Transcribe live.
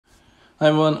Hi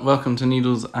everyone, welcome to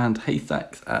Needles and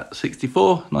Haystacks at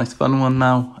 64. Nice fun one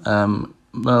now.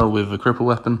 Merle with a cripple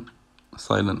weapon,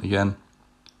 silent again.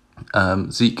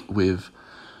 Zeke with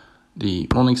the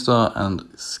Morningstar and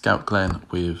Scout Glenn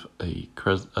with a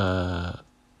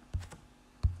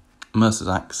Mercer's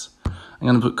Axe. I'm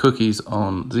going to put cookies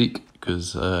on Zeke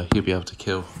because he'll be able to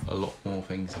kill a lot more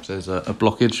things if there's a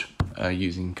blockage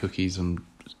using cookies, and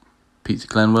Pizza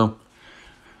Glenn will.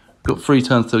 Got 3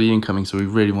 turns to the incoming, so we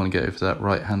really want to get over to that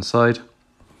right hand side.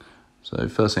 So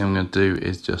first thing I'm going to do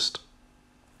is just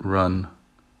run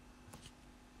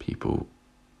people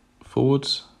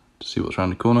forwards to see what's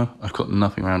around the corner. I've got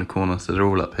nothing around the corner, so they're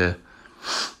all up here.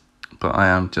 But I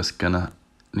am just going to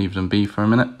leave them be for a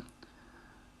minute.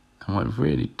 And what I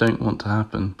really don't want to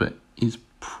happen, but is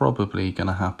probably going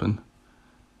to happen.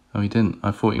 Oh, he didn't. I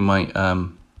thought he might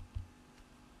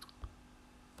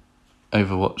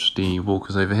overwatch the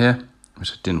walkers over here,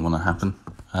 which I didn't want to happen,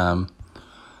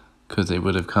 because they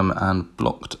would have come and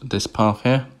blocked this path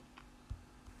here.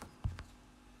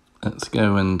 Let's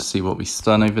go and see what we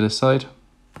stun over this side.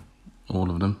 All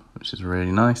of them, which is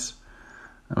really nice.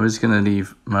 And we're just going to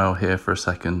leave Merle here for a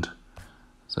second.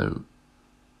 So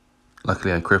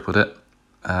luckily I crippled it.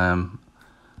 And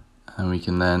we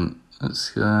can then,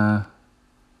 let's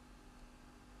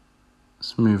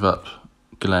move up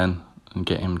Glenn and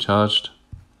get him charged.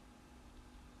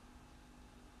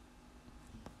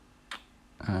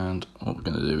 And what we're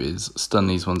going to do is stun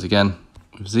these ones again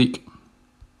with Zeke.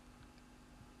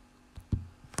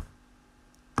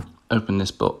 Open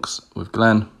this box with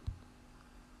Glenn.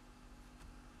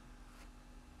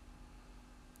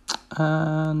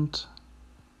 And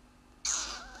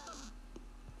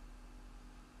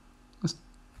it's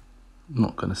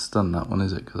not going to stun that one,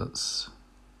 is it? Because that's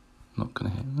not going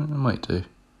to hit. It might do.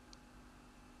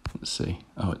 Let's see.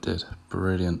 Oh, it did.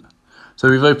 Brilliant. So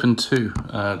we've opened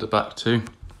the back 2.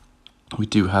 We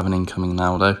do have an incoming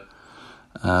now, though,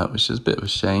 which is a bit of a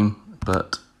shame,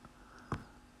 but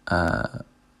I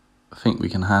think we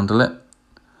can handle it.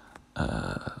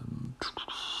 So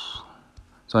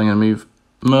I'm going to move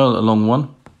Merle along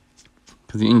one,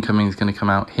 because the incoming is going to come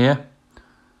out here.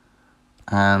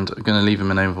 And I'm going to leave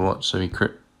him in Overwatch, so he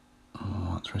crit. Oh,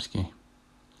 that's risky.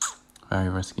 Very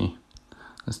risky.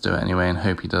 Let's do it anyway and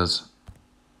hope he does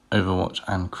Overwatch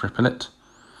and cripple it.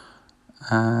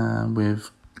 And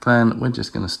with Glenn, we're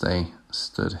just going to stay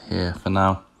stood here for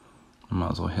now. I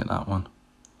might as well hit that one.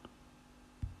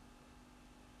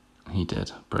 He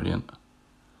did. Brilliant.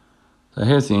 So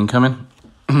here's the incoming.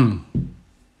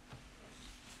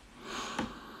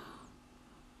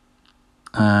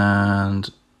 And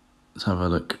let's have a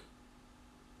look.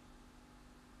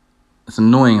 It's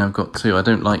annoying I've got 2. I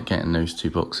don't like getting those 2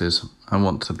 boxes. I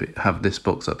want to have this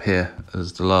box up here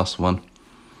as the last one,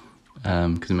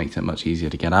 because it makes it much easier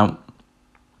to get out.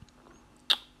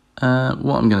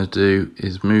 What I'm going to do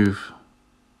is move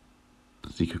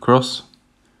Zeke across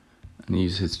and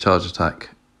use his charge attack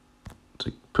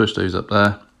to push those up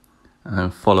there, and then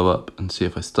follow up and see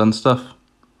if I stun stuff.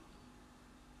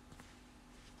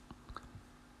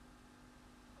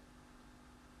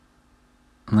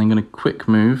 And I'm going to quick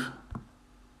move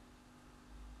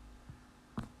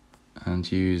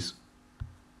and use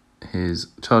his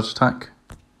charge attack,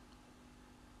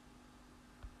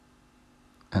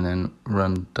 and then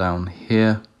run down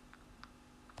here,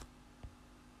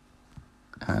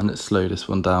 and let's slow this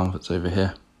one down that's over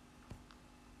here.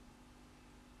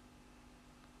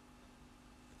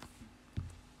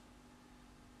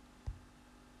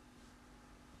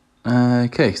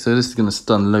 Okay, so this is going to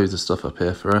stun loads of stuff up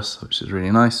here for us, which is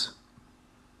really nice.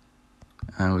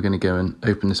 And we're going to go and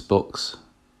open this box.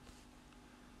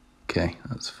 Okay,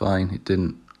 that's fine. It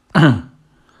didn't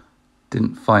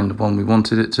find the one we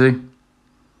wanted it to.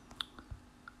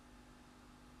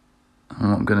 And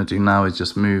what I'm going to do now is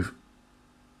just move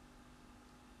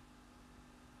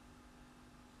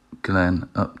Glenn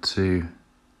up to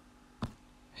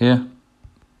here,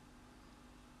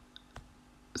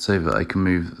 so that I can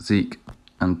move Zeke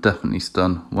and definitely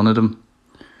stun one of them.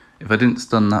 If I didn't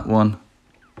stun that one,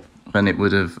 then it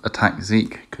would have attacked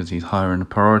Zeke because he's higher in the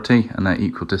priority and they're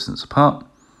equal distance apart.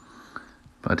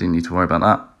 But I didn't need to worry about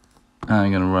that. And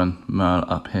I'm going to run Merle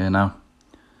up here now.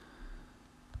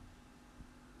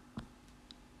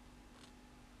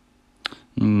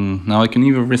 Now I can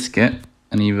either risk it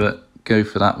and either go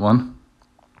for that one,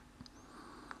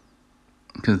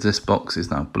 because this box is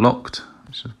now blocked,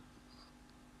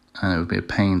 and it would be a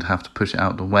pain to have to push it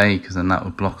out the way, because then that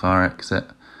would block our exit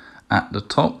at the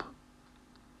top.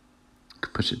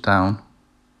 Could push it down.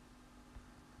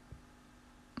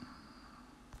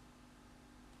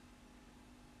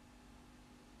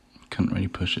 Couldn't really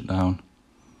push it down.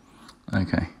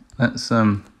 Okay, let's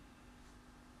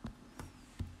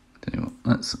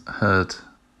herd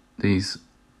these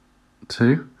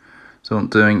two. So what I'm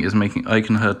doing is making I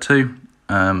can herd 2.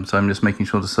 So I'm just making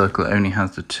sure the circle only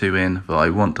has the 2 in that I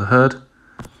want to herd.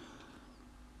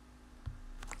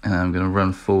 And I'm going to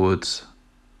run forwards.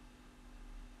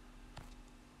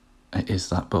 It is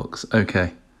that box.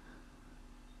 Okay.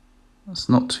 That's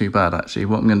not too bad actually.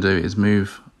 What I'm going to do is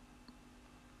move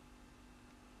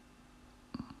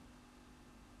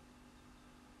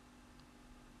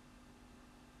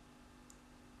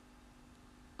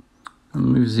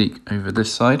Zeke over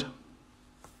this side.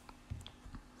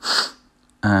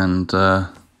 And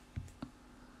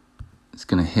it's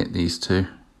going to hit these two.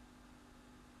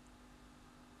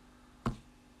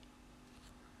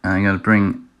 And I'm going to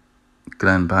bring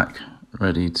Glenn back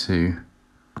ready to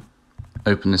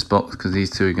open this box because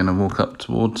these two are going to walk up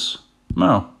towards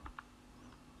Merle.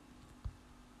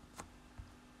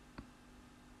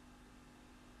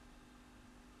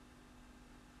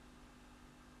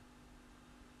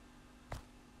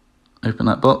 Open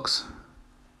that box.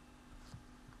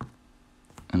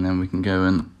 And then we can go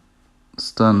and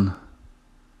stun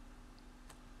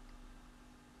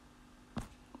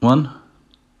 1.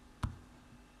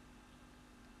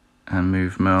 And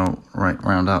move Merle right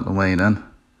round out the way then.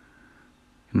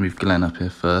 And move Glenn up here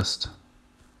first.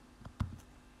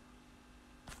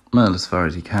 Merle as far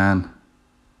as he can.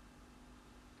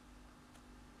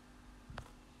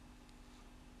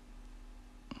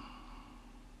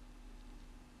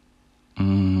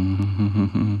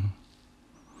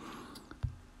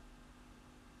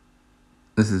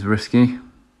 This is risky.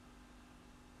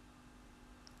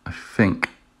 I think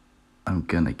I'm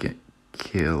gonna get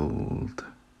killed.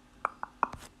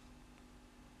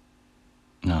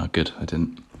 No, good, I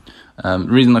didn't. The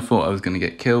reason I thought I was gonna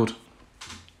get killed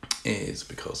is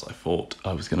because I thought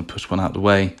I was gonna push one out of the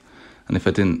way, and if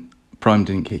I didn't, Prime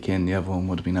didn't kick in, the other one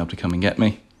would have been able to come and get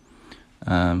me.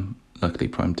 Luckily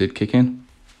Prime did kick in.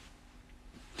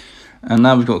 And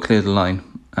now we've got to clear the line.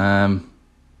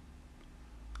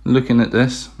 Looking at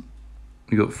this,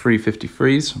 we've got 3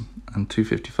 53s and 2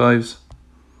 55s.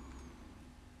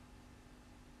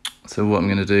 So what I'm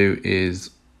going to do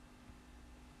is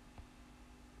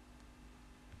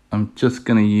I'm just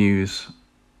going to use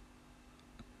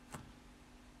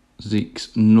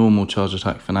Zeke's normal charge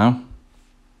attack for now.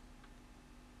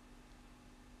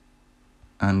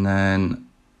 And then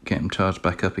get him charged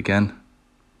back up again.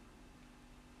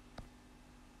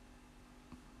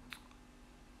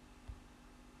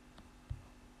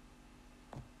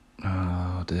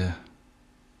 Oh dear.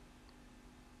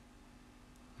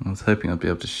 I was hoping I'd be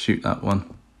able to shoot that one.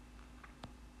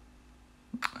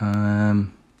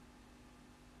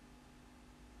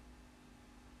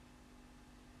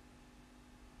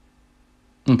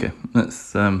 Okay,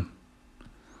 let's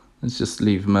just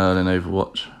leave Merle in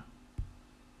Overwatch.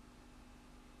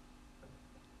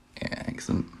 Yeah,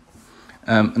 excellent.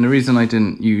 And the reason I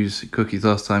didn't use cookies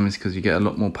last time is because you get a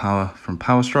lot more power from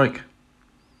Power Strike.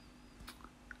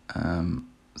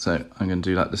 So I'm going to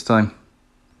do that this time.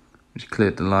 Just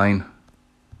cleared the line.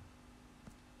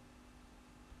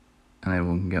 And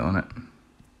everyone can get on it.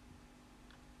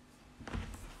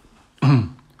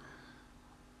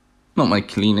 Not my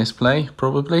cleanest play,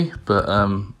 probably, but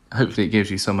hopefully it gives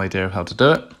you some idea of how to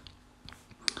do it.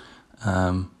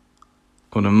 I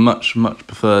would have much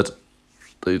preferred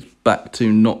those back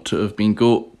two not to have been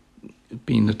got,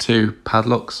 being the 2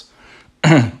 padlocks,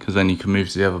 because then you can move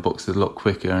to the other boxes a lot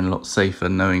quicker and a lot safer,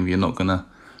 knowing you're not going to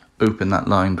open that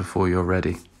line before you're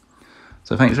ready.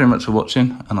 So thanks very much for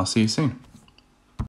watching, and I'll see you soon.